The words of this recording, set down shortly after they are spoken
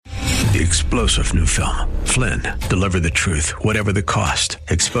the explosive new film, Flynn, deliver the truth, whatever the cost.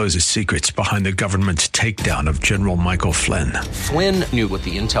 Exposes secrets behind the government's takedown of General Michael Flynn. Flynn knew what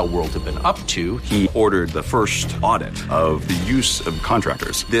the intel world had been up to. He ordered the first audit of the use of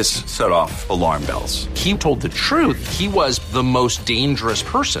contractors. This set off alarm bells. He told the truth. He was the most dangerous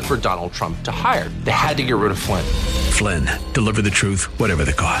person for Donald Trump to hire. They had to get rid of Flynn. Flynn, deliver the truth, whatever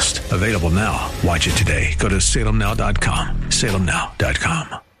the cost. Available now. Watch it today. Go to salemnow.com.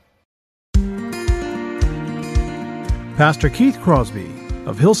 salemnow.com. Pastor Keith Crosby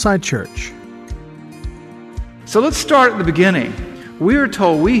of Hillside Church. So let's start at the beginning. We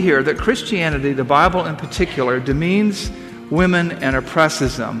hear that Christianity, the Bible in particular, demeans women and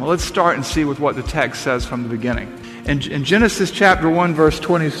oppresses them. Well, let's start and see with what the text says from the beginning. In Genesis chapter 1, verse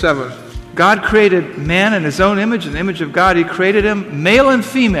 27, God created man in his own image. In the image of God, he created him. Male and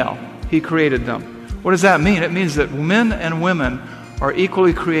female, he created them. What does that mean? It means that men and women are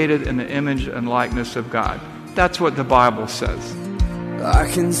equally created in the image and likeness of God. That's what the Bible says. I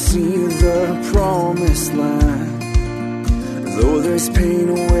can see the promised land, though there's pain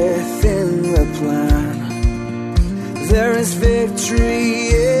within the plan. There is victory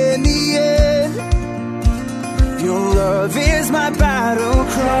in the end. Your love is my battle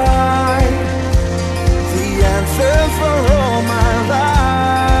cry, the answer for all my life.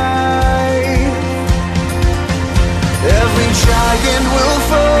 Every giant will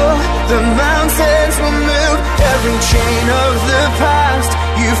fall, the mountains will move, every chain of the past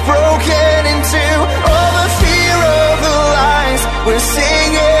you've broken into. All the fear of the lies, we're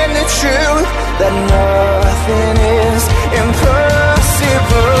singing the truth, that nothing is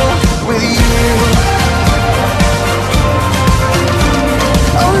impossible with you.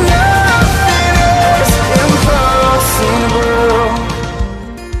 Oh, nothing is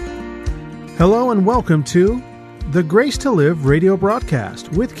impossible. Hello and welcome to the Grace to Live radio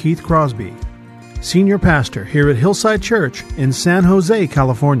broadcast with Keith Crosby, Senior Pastor here at Hillside Church in San Jose,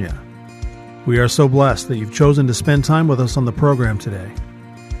 California. We are so blessed that you've chosen to spend time with us on the program today.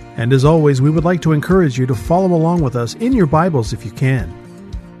 And as always, we would like to encourage you to follow along with us in your Bibles if you can.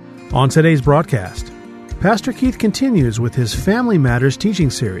 On today's broadcast, Pastor Keith continues with his Family Matters teaching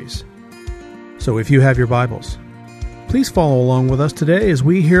series. So if you have your Bibles, please follow along with us today as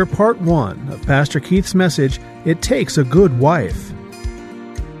we hear part 1 of Pastor Keith's message, It Takes a Good Wife.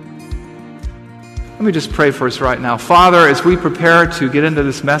 Let me just pray for us right now. Father, as we prepare to get into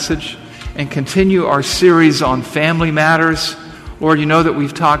this message and continue our series on family matters, Lord, you know that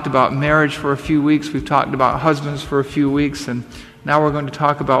we've talked about marriage for a few weeks, we've talked about husbands for a few weeks, and now we're going to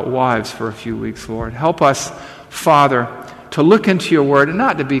talk about wives for a few weeks, Lord. Help us, Father, to look into your word and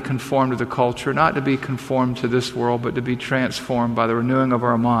not to be conformed to the culture, not to be conformed to this world, but to be transformed by the renewing of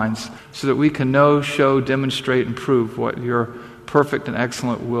our minds so that we can know, show, demonstrate, and prove what your perfect and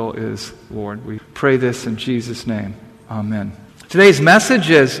excellent will is, Lord. We pray this in Jesus' name. Amen. Today's message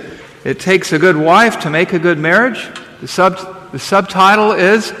is, It Takes a Good Wife to Make a Good Marriage. The subtitle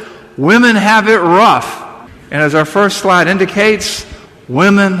is, Women Have It Rough. And as our first slide indicates,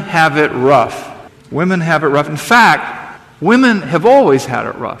 women have it rough. Women have it rough. In fact, women have always had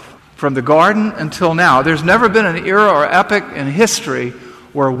it rough. From the garden until now, there's never been an era or epoch in history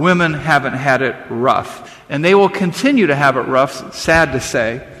where women haven't had it rough. And they will continue to have it rough, sad to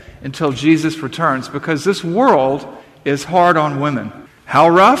say, until Jesus returns, because this world is hard on women. How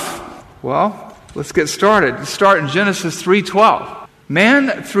rough? Well, let's get started. Let's start in Genesis 3:12.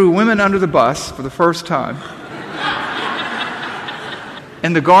 Man threw women under the bus for the first time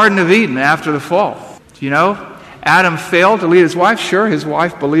in the Garden of Eden after the fall. Do you know? Adam failed to lead his wife. Sure, his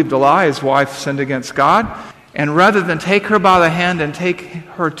wife believed a lie. His wife sinned against God. And rather than take her by the hand and take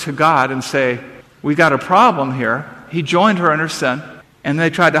her to God and say, we got a problem here, he joined her in her sin. And they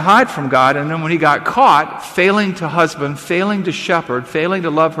tried to hide from God. And then when he got caught, failing to husband, failing to shepherd, failing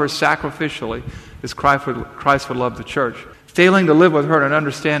to love her sacrificially, as Christ would love the church, failing to live with her in an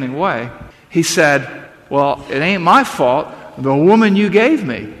understanding way, he said, well, it ain't my fault. The woman you gave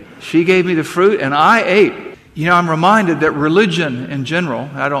me, she gave me the fruit and I ate. You know, I'm reminded that religion in general,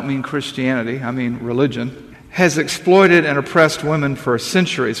 I don't mean Christianity, I mean religion, has exploited and oppressed women for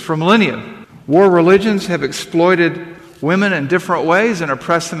centuries, for millennia. War religions have exploited women in different ways and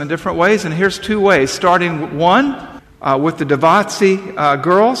oppressed them in different ways. And here's 2 ways. Starting one, with the Devasi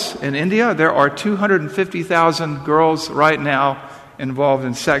girls in India. There are 250,000 girls right now involved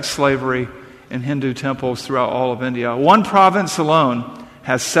in sex slavery in Hindu temples throughout all of India. One province alone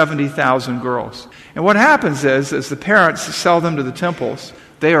has 70,000 girls. And what happens is, as the parents sell them to the temples,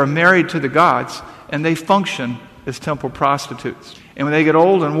 they are married to the gods, and they function as temple prostitutes. And when they get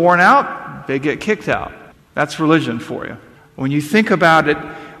old and worn out, they get kicked out. That's religion for you. When you think about it,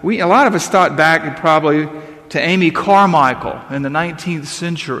 a lot of us thought back probably to Amy Carmichael in the 19th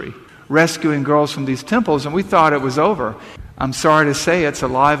century, rescuing girls from these temples, and we thought it was over. I'm sorry to say it's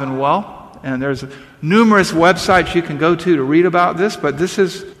alive and well, and there's numerous websites you can go to read about this, but this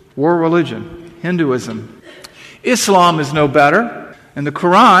is world religion, Hinduism. Islam is no better. In the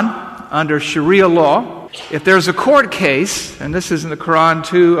Quran, under Sharia law, if there's a court case, and this is in the Quran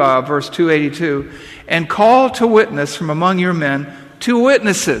 2, verse 282, and call to witness from among your men 2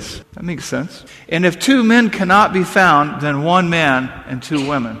 witnesses. That makes sense. And if 2 men cannot be found, then 1 man and 2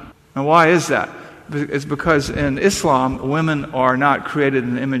 women. Now why is that? It's because in Islam, women are not created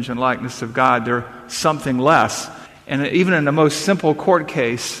in the image and likeness of God. They're something less. And even in the most simple court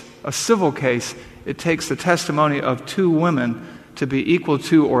case, a civil case, it takes the testimony of 2 women to be equal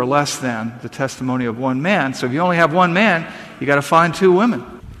to or less than the testimony of 1 man. So if you only have 1 man, you got to find 2 women.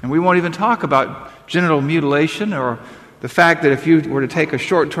 And we won't even talk about genital mutilation or the fact that if you were to take a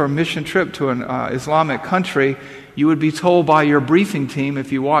short-term mission trip to an Islamic country, you would be told by your briefing team,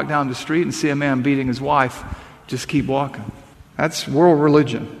 if you walk down the street and see a man beating his wife, just keep walking. That's world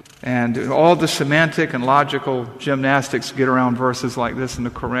religion. And all the semantic and logical gymnastics to get around verses like this in the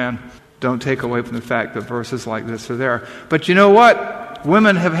Quran don't take away from the fact that verses like this are there. But you know what?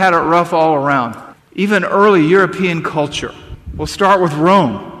 Women have had it rough all around. Even early European culture. We'll start with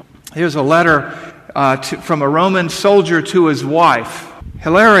Rome. Here's a letter from a Roman soldier to his wife.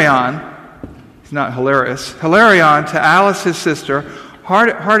 Hilarion, he's not hilarious, Hilarion to Alice, his sister,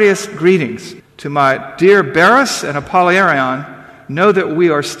 heartiest greetings. To my dear Barus and Apollarion, know that we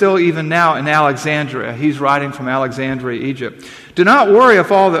are still even now in Alexandria. He's writing from Alexandria, Egypt. Do not worry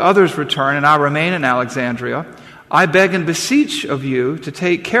if all the others return and I remain in Alexandria. I beg and beseech of you to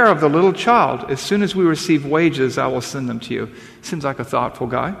take care of the little child. As soon as we receive wages, I will send them to you. Seems like a thoughtful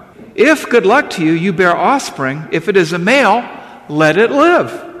guy. If, good luck to you, you bear offspring, if it is a male, let it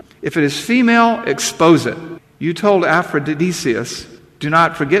live. If it is female, expose it. You told Aphrodisias, do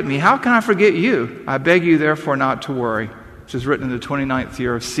not forget me. How can I forget you? I beg you, therefore, not to worry. Which is written in the 29th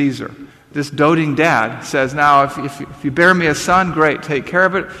year of Caesar. This doting dad says, now, if you bear me a son, great, take care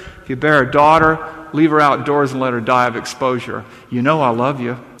of it. If you bear a daughter, leave her outdoors and let her die of exposure. You know I love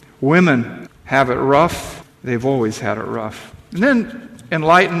you. Women have it rough. They've always had it rough. And then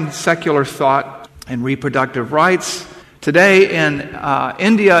enlightened secular thought and reproductive rights. Today in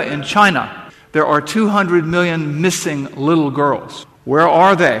India and China, there are 200 million missing little girls. Where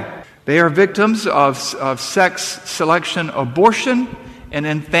are they? They are victims of sex selection, abortion, and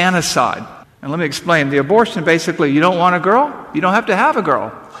infanticide. And let me explain. The abortion, basically, you don't want a girl, you don't have to have a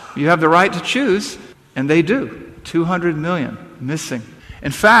girl. You have the right to choose, and they do. 200 million missing.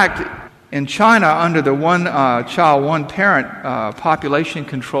 In fact, in China, under the one child, one parent population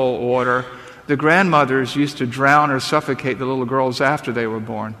control order, the grandmothers used to drown or suffocate the little girls after they were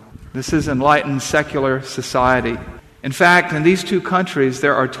born. This is enlightened secular society. In fact, in these 2 countries,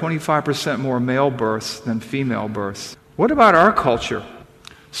 there are 25% more male births than female births. What about our culture?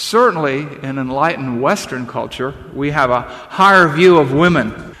 Certainly, in enlightened Western culture, we have a higher view of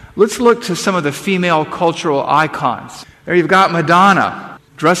women. Let's look to some of the female cultural icons. There you've got Madonna,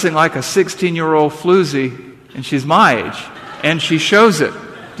 dressing like a 16-year-old floozy, and she's my age, and she shows it,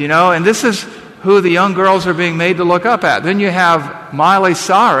 and this is who the young girls are being made to look up at. Then you have Miley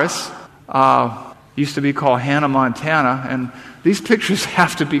Cyrus, used to be called Hannah Montana, and these pictures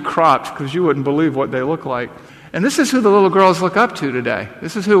have to be cropped because you wouldn't believe what they look like. And this is who the little girls look up to today.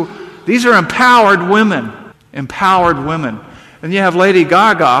 These are empowered women. Empowered women. And you have Lady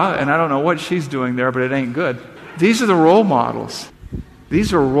Gaga, and I don't know what she's doing there, but it ain't good. These are the role models.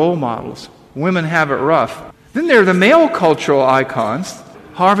 These are role models. Women have it rough. Then there are the male cultural icons.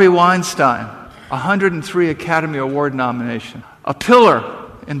 Harvey Weinstein, 103 Academy Award nomination. A pillar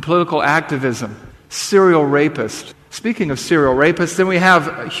in political activism. Serial rapist. Speaking of serial rapists, then we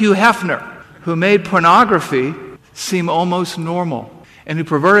have Hugh Hefner, who made pornography seem almost normal, and who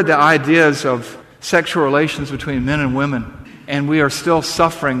perverted the ideas of sexual relations between men and women. And we are still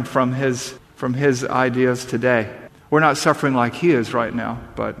suffering from his ideas today. We're not suffering like he is right now,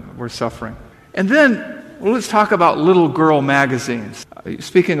 but we're suffering. And then, let's talk about little girl magazines.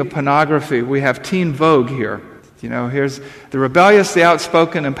 Speaking of pornography, we have Teen Vogue here. Here's the rebellious, the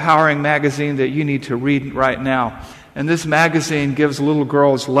outspoken, empowering magazine that you need to read right now. And this magazine gives little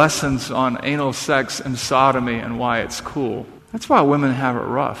girls lessons on anal sex and sodomy and why it's cool. That's why women have it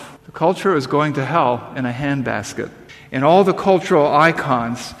rough. The culture is going to hell in a handbasket. And all the cultural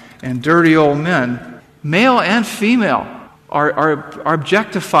icons and dirty old men, male and female, are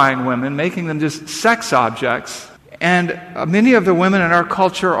objectifying women, making them just sex objects. And many of the women in our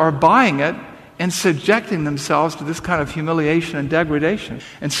culture are buying it and subjecting themselves to this kind of humiliation and degradation.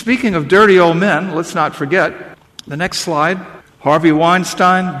 And speaking of dirty old men, let's not forget, the next slide, Harvey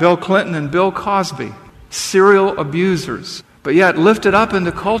Weinstein, Bill Clinton, and Bill Cosby, serial abusers, but yet lifted up in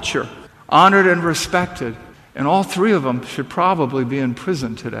the culture, honored and respected. And all three of them should probably be in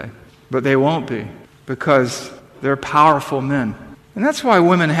prison today. But they won't be, because they're powerful men. And that's why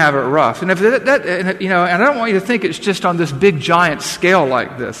women have it rough. And if and I don't want you to think it's just on this big giant scale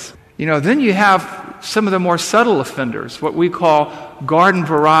like this. Then you have some of the more subtle offenders, what we call garden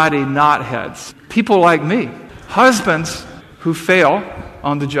variety knotheads. People like me, husbands who fail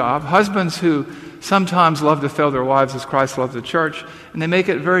on the job, husbands who sometimes love to fail their wives as Christ loved the church, and they make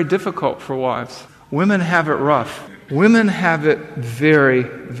it very difficult for wives. Women have it rough. Women have it very,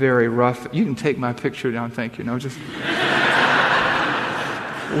 very rough. You can take my picture down, thank you. Women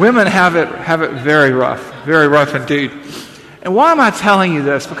have it very rough indeed. And why am I telling you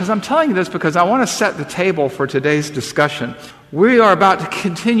this? Because I'm telling you this because I want to set the table for today's discussion. We are about to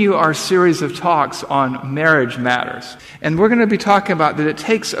continue our series of talks on marriage matters. And we're going to be talking about that it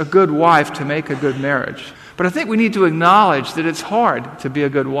takes a good wife to make a good marriage. But I think we need to acknowledge that it's hard to be a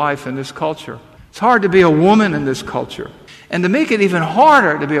good wife in this culture. It's hard to be a woman in this culture. And to make it even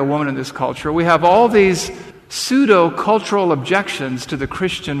harder to be a woman in this culture, we have all these pseudo-cultural objections to the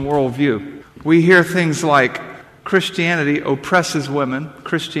Christian worldview. We hear things like Christianity oppresses women,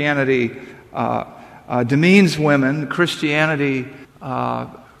 Christianity demeans women, Christianity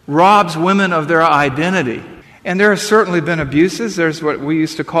robs women of their identity. And there have certainly been abuses. There's what we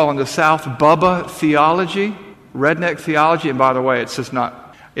used to call in the South Bubba theology, redneck theology, and by the way,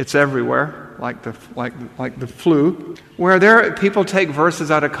 it's everywhere. Like the flu, where people take verses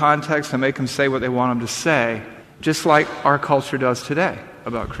out of context and make them say what they want them to say, just like our culture does today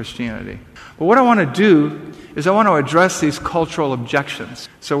about Christianity. But what I want to do is I want to address these cultural objections.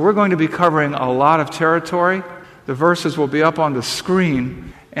 So we're going to be covering a lot of territory. The verses will be up on the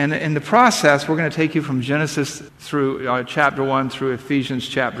screen, and in the process, we're going to take you from Genesis through chapter 1 through Ephesians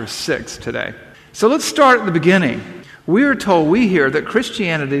chapter 6 today. So let's start at the beginning. We hear that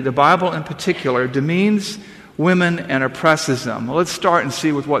Christianity, the Bible in particular, demeans women and oppresses them. Well, let's start and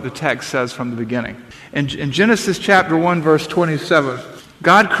see with what the text says from the beginning. In Genesis chapter 1, verse 27,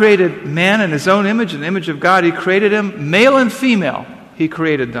 God created man in his own image, in the image of God he created him, male and female he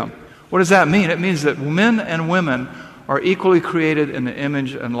created them. What does that mean? It means that men and women are equally created in the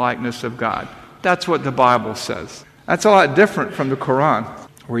image and likeness of God. That's what the Bible says. That's a lot different from the Quran,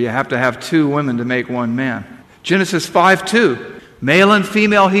 where you have to have two women to make one man. Genesis 5:2, male and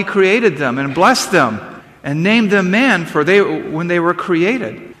female he created them and blessed them and named them man when they were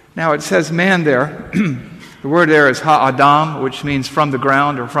created. Now it says man there. The word there is ha-adam, which means from the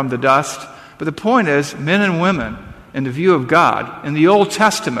ground or from the dust. But the point is, men and women, in the view of God, in the Old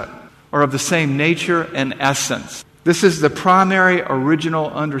Testament, are of the same nature and essence. This is the primary original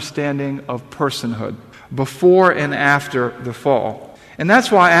understanding of personhood, before and after the fall. And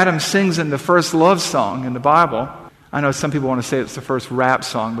that's why Adam sings in the first love song in the Bible. I know some people want to say it's the first rap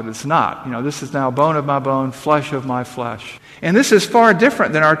song, but it's not. This is now bone of my bone, flesh of my flesh. And this is far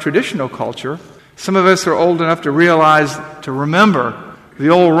different than our traditional culture. Some of us are old enough to remember the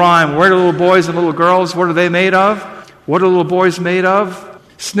old rhyme, where are little boys and little girls, what are they made of? What are little boys made of?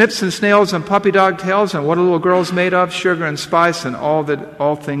 Snips and snails and puppy dog tails, and what are little girls made of? Sugar and spice and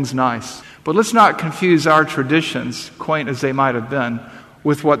all things nice. But let's not confuse our traditions, quaint as they might have been,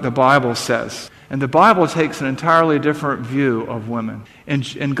 with what the Bible says. And the Bible takes an entirely different view of women.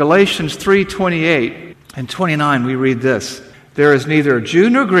 In Galatians 3:28 and 29, we read this: there is neither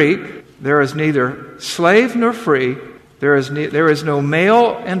Jew nor Greek, there is neither slave nor free, there is no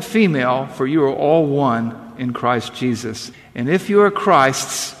male and female, for you are all one in Christ Jesus. And if you are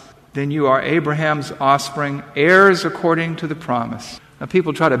Christ's, then you are Abraham's offspring, heirs according to the promise. Now,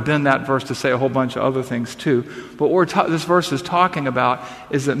 people try to bend that verse to say a whole bunch of other things too. But what this verse is talking about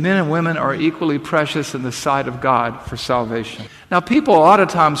is that men and women are equally precious in the sight of God for salvation. Now, people a lot of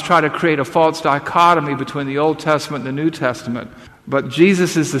times try to create a false dichotomy between the Old Testament and the New Testament. But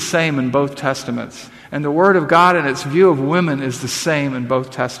Jesus is the same in both Testaments. And the Word of God in its view of women is the same in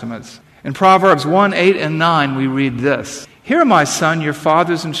both Testaments. In Proverbs 1:8 and 9, we read this: hear, my son, your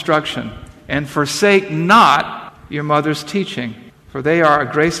father's instruction, and forsake not your mother's teaching. For they are a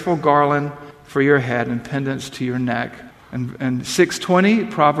graceful garland for your head and pendants to your neck. And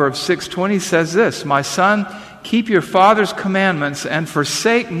 6:20, Proverbs 6:20 says this: my son, keep your father's commandments and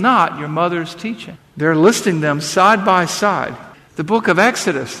forsake not your mother's teaching. They're listing them side by side. The book of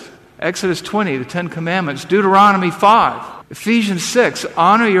Exodus 20, the Ten Commandments, Deuteronomy 5, Ephesians 6,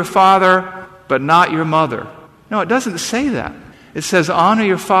 honor your father but not your mother. No, it doesn't say that. It says, honor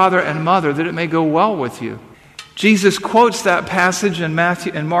your father and mother that it may go well with you. Jesus quotes that passage in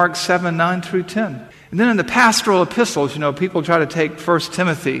Mark 7, 9 through 10. And then in the pastoral epistles, people try to take 1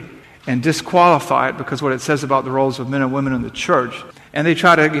 Timothy and disqualify it because what it says about the roles of men and women in the church. And they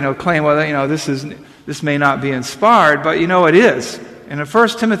try to, claim, well, this may not be inspired, but it is. And in 1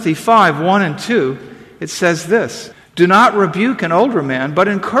 Timothy 5, 1 and 2, it says this, do not rebuke an older man, but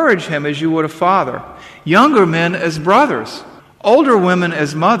encourage him as you would a father. Younger men as brothers, older women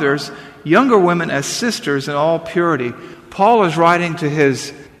as mothers, younger women as sisters in all purity. Paul is writing to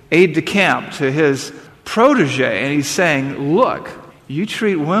his aide-de-camp, to his protege, and he's saying, look, you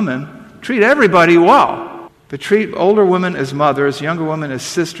treat everybody well, but treat older women as mothers, younger women as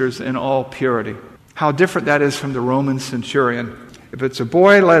sisters in all purity. How different that is from the Roman centurion. If it's a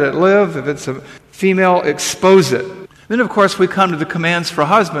boy, let it live. If it's a female, expose it. Then, of course, we come to the commands for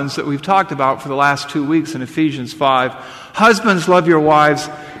husbands that we've talked about for the last 2 weeks in Ephesians 5. Husbands, love your wives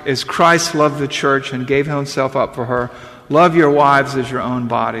as Christ loved the church and gave himself up for her. Love your wives as your own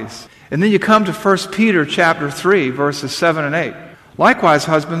bodies. And then you come to 1 Peter chapter 3, verses 7 and 8. Likewise,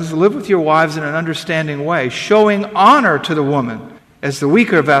 husbands, live with your wives in an understanding way, showing honor to the woman as the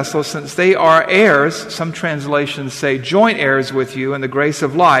weaker vessel, since they are heirs, some translations say joint heirs with you in the grace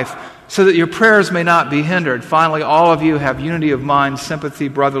of life, so that your prayers may not be hindered. Finally, all of you have unity of mind, sympathy,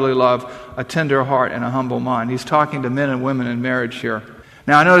 brotherly love, a tender heart, and a humble mind. He's talking to men and women in marriage here.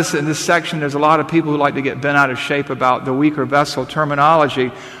 Now, I notice in this section there's a lot of people who like to get bent out of shape about the weaker vessel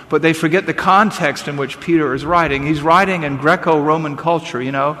terminology, but they forget the context in which Peter is writing. He's writing in Greco-Roman culture,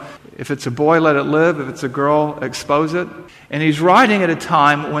 If it's a boy, let it live. If it's a girl, expose it. And he's writing at a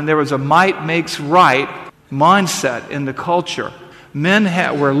time when there was a might makes right mindset in the culture. Men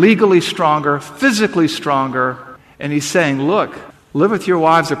were legally stronger, physically stronger, and he's saying, look, live with your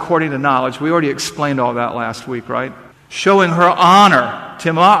wives according to knowledge. We already explained all that last week, right? Showing her honor.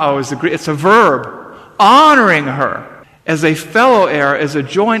 Timao it's a verb. Honoring her as a fellow heir, as a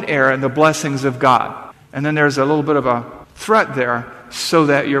joint heir in the blessings of God. And then there's a little bit of a threat there, so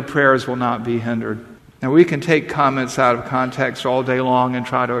that your prayers will not be hindered. Now, we can take comments out of context all day long and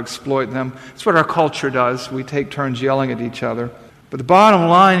try to exploit them. It's what our culture does. We take turns yelling at each other. But the bottom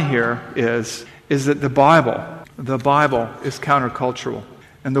line here is that the Bible is countercultural.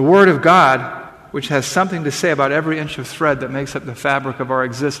 And the Word of God, which has something to say about every inch of thread that makes up the fabric of our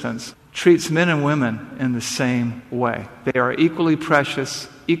existence, treats men and women in the same way. They are equally precious,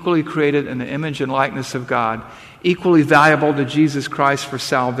 equally created in the image and likeness of God, equally valuable to Jesus Christ for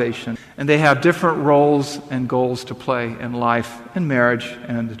salvation. And they have different roles and goals to play in life, in marriage,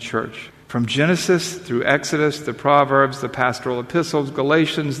 and in the church. From Genesis through Exodus, the Proverbs, the pastoral epistles,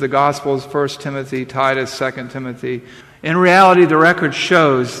 Galatians, the Gospels, 1 Timothy, Titus, 2 Timothy. In reality, the record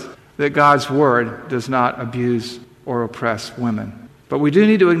shows that God's Word does not abuse or oppress women. But we do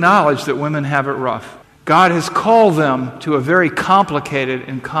need to acknowledge that women have it rough. God has called them to a very complicated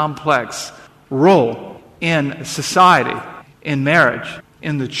and complex role in society, in marriage,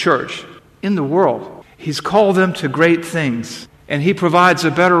 in the church, in the world. He's called them to great things, and He provides a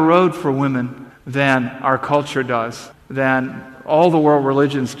better road for women than our culture does, than all the world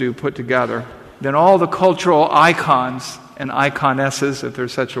religions do put together, than all the cultural icons and iconesses, if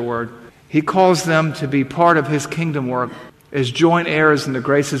there's such a word. He calls them to be part of His kingdom work as joint heirs in the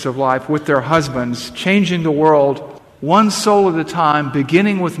graces of life with their husbands, changing the world one soul at a time,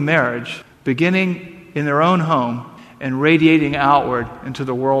 beginning with marriage, beginning in their own home and radiating outward into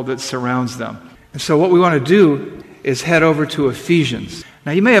the world that surrounds them. And so what we want to do is head over to Ephesians.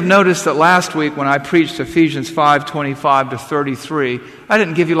 Now, you may have noticed that last week when I preached Ephesians 5:25 to 33, I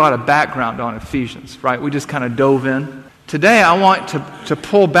didn't give you a lot of background on Ephesians, right? We just kind of dove in. Today, I want to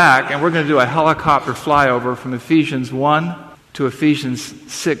pull back, and we're going to do a helicopter flyover from Ephesians 1 to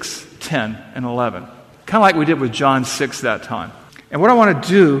Ephesians 6, 10, and 11. Kind of like we did with John 6 that time. And what I want to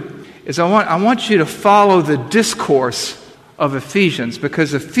do is I want you to follow the discourse of Ephesians,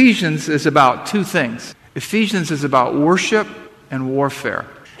 because Ephesians is about two things. Ephesians is about worship and warfare.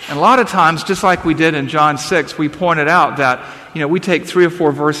 And a lot of times, just like we did in John 6, we pointed out that, we take 3 or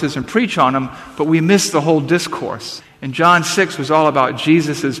 4 verses and preach on them, but we miss the whole discourse. And John 6 was all about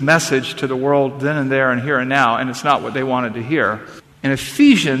Jesus' message to the world then and there and here and now, and it's not what they wanted to hear. And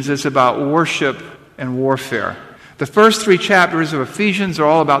Ephesians is about worship and warfare. The first 3 chapters of Ephesians are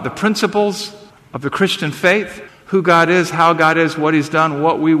all about the principles of the Christian faith, who God is, how God is, what He's done,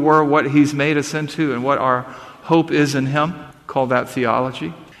 what we were, what He's made us into, and what our hope is in Him. Call that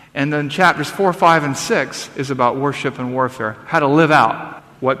theology. And then chapters 4, 5, and 6 is about worship and warfare, how to live out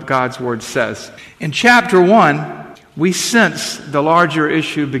what God's Word says. In chapter 1, we sense the larger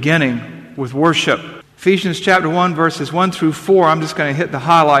issue beginning with worship. Ephesians chapter 1, verses 1 through 4, I'm just going to hit the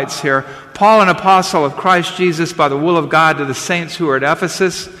highlights here. Paul, an apostle of Christ Jesus by the will of God, to the saints who are at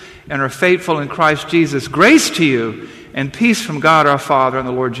Ephesus and are faithful in Christ Jesus. Grace to you and peace from God our Father and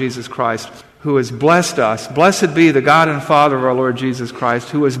the Lord Jesus Christ, who has blessed us. Blessed be the God and Father of our Lord Jesus Christ,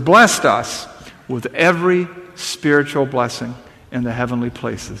 who has blessed us with every spiritual blessing in the heavenly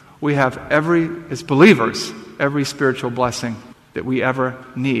places. We have as believers, every spiritual blessing that we ever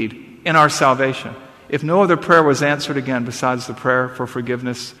need in our salvation. If no other prayer was answered again besides the prayer for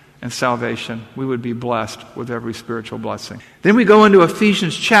forgiveness and salvation, we would be blessed with every spiritual blessing. Then we go into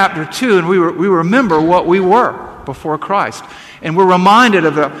Ephesians chapter 2, and we remember what we were before Christ. And we're reminded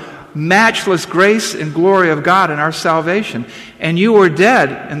of the matchless grace and glory of God in our salvation. And you were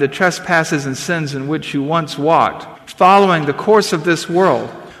dead in the trespasses and sins in which you once walked, following the course of this world.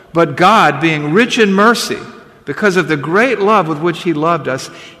 But God, being rich in mercy, because of the great love with which He loved us,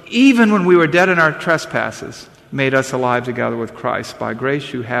 even when we were dead in our trespasses, made us alive together with Christ. By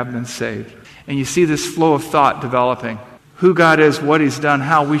grace you have been saved. And you see this flow of thought developing. Who God is, what He's done,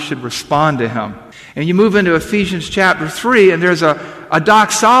 how we should respond to Him. And you move into Ephesians chapter 3, and there's a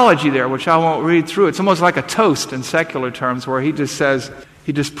doxology there, which I won't read through. It's almost like a toast in secular terms, where he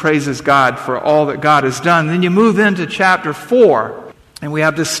just praises God for all that God has done. Then you move into chapter 4, and we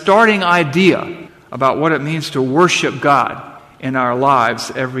have this starting idea about what it means to worship God in our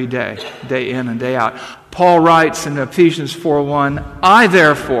lives every day, day in and day out. Paul writes in Ephesians 4:1, I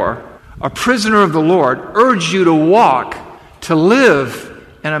therefore, a prisoner of the Lord, urge you to walk, to live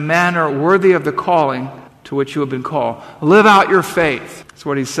in a manner worthy of the calling to which you have been called. Live out your faith. That's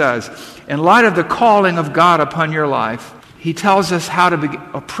what he says. In light of the calling of God upon your life, he tells us how to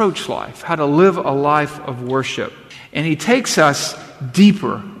approach life, how to live a life of worship. And he takes us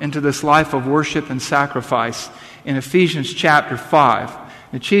deeper into this life of worship and sacrifice in Ephesians chapter 5.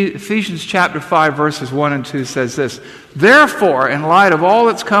 Ephesians chapter 5 verses 1 and 2 says this, Therefore, in light of all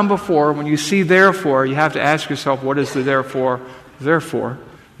that's come before, when you see therefore, you have to ask yourself, what is the therefore? Therefore,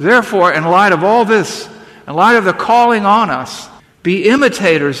 in light of all this, in light of the calling on us, be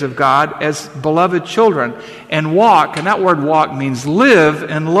imitators of God as beloved children, and walk, and that word walk means live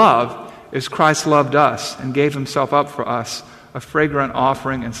in love, as Christ loved us and gave Himself up for us, a fragrant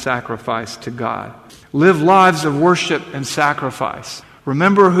offering and sacrifice to God. Live lives of worship and sacrifice.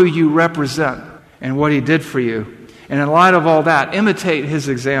 Remember who you represent and what He did for you. And in light of all that, imitate His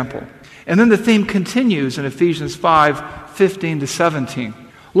example. And then the theme continues in Ephesians 5:15-17.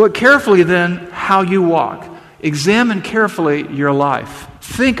 Look carefully then how you walk. Examine carefully your life.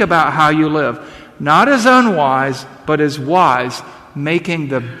 Think about how you live, not as unwise, but as wise, making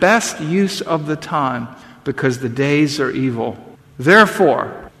the best use of the time, because the days are evil.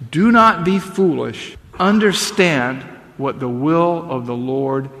 Therefore, do not be foolish. Understand what the will of the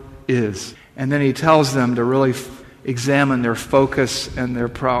Lord is. And then he tells them to really examine their focus and their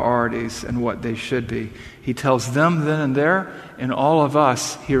priorities and what they should be. He tells them then and there, and all of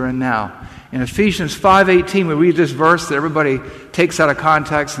us here and now. In Ephesians 5:18, we read this verse that everybody takes out of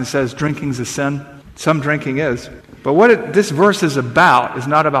context and says drinking's a sin. Some drinking is. But what this verse is about is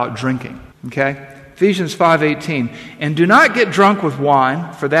not about drinking. Okay? Ephesians 5:18, and do not get drunk with wine,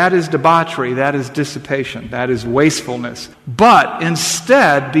 for that is debauchery, that is dissipation, that is wastefulness. But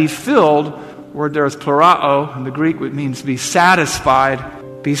instead be filled, word there is plurao, in the Greek it means be satisfied.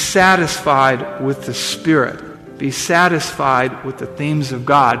 Be satisfied with the Spirit. Be satisfied with the themes of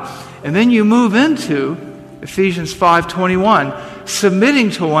God. And then you move into Ephesians 5:21,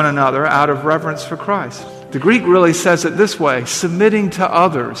 submitting to one another out of reverence for Christ. The Greek really says it this way, submitting to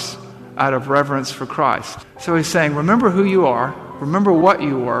others out of reverence for Christ. So he's saying, remember who you are, remember what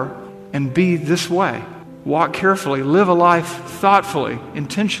you were, and be this way. Walk carefully, live a life thoughtfully,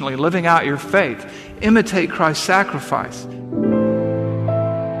 intentionally, living out your faith. Imitate Christ's sacrifice.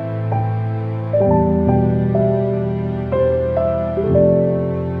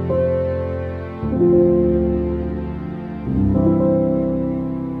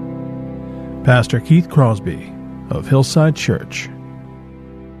 Pastor Keith Crosby of Hillside Church.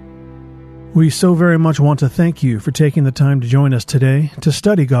 We so very much want to thank you for taking the time to join us today to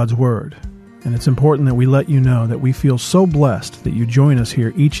study God's Word. And it's important that we let you know that we feel so blessed that you join us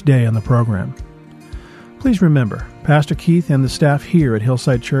here each day on the program. Please remember, Pastor Keith and the staff here at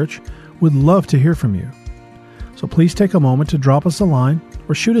Hillside Church would love to hear from you. So please take a moment to drop us a line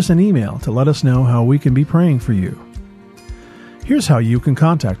or shoot us an email to let us know how we can be praying for you. Here's how you can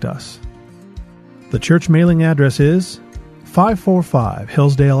contact us. The church mailing address is 545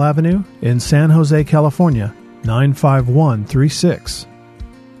 Hillsdale Avenue in San Jose, California, 95136.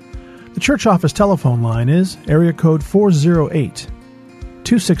 The church office telephone line is area code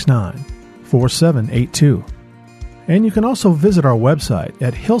 408-269-5600. 888-866-4782. And you can also visit our website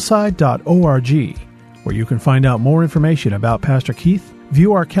at hillside.org, where you can find out more information about Pastor Keith,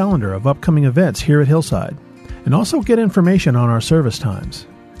 view our calendar of upcoming events here at Hillside, and also get information on our service times.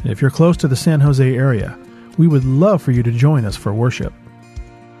 And if you're close to the San Jose area, we would love for you to join us for worship.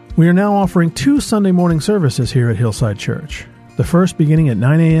 We are now offering 2 Sunday morning services here at Hillside Church, the first beginning at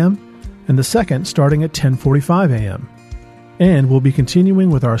 9 a.m. and the second starting at 10:45 a.m. And we'll be continuing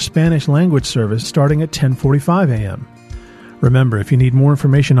with our Spanish language service starting at 10:45 a.m. Remember, if you need more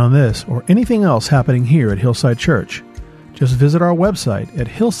information on this or anything else happening here at Hillside Church, just visit our website at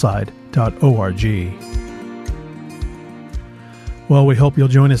hillside.org. Well, we hope you'll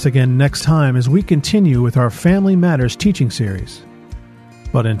join us again next time as we continue with our Family Matters teaching series.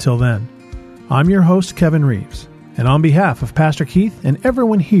 But until then, I'm your host, Kevin Reeves, and on behalf of Pastor Keith and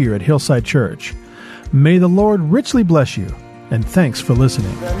everyone here at Hillside Church, may the Lord richly bless you, and thanks for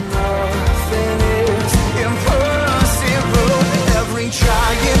listening.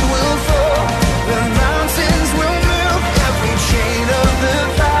 Giant will fall, the mountains will move, every chain of the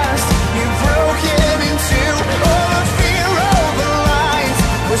past you've broken into. All the fear, all the lies,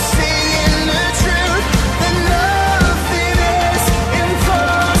 we're singing the truth, that nothing is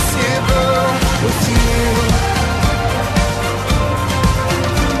impossible with you.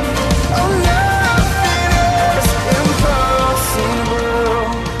 Oh, nothing is impossible.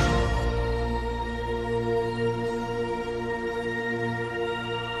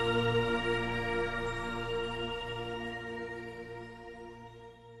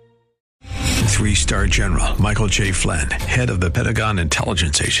 Three-star General Michael J. Flynn, head of the Pentagon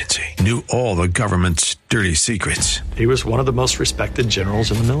Intelligence Agency, knew all the government's dirty secrets. He was one of the most respected generals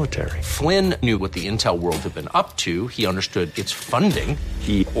in the military. Flynn knew what the intel world had been up to. He understood its funding.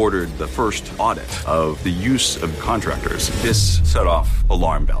 He ordered the first audit of the use of contractors. This set off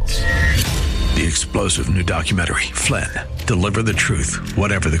alarm bells. The explosive new documentary, Flynn, Deliver the Truth,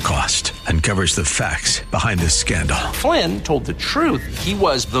 Whatever the Cost, uncovers the facts behind this scandal. Flynn told the truth. He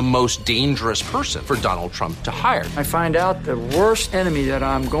was the most dangerous person for Donald Trump to hire. I find out the worst enemy that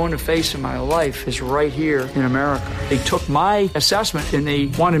I'm going to face in my life is right here in America. They took my assessment and they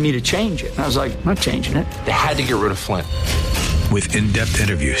wanted me to change it. And I was like, I'm not changing it. They had to get rid of Flynn. With in-depth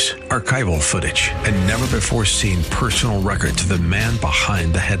interviews, archival footage, and never-before-seen personal records of the man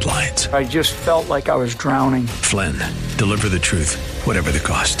behind the headlines. I just felt like I was drowning. Flynn, Deliver the Truth, Whatever the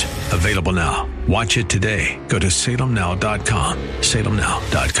Cost. Available now. Watch it today. Go to salemnow.com.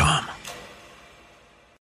 salemnow.com.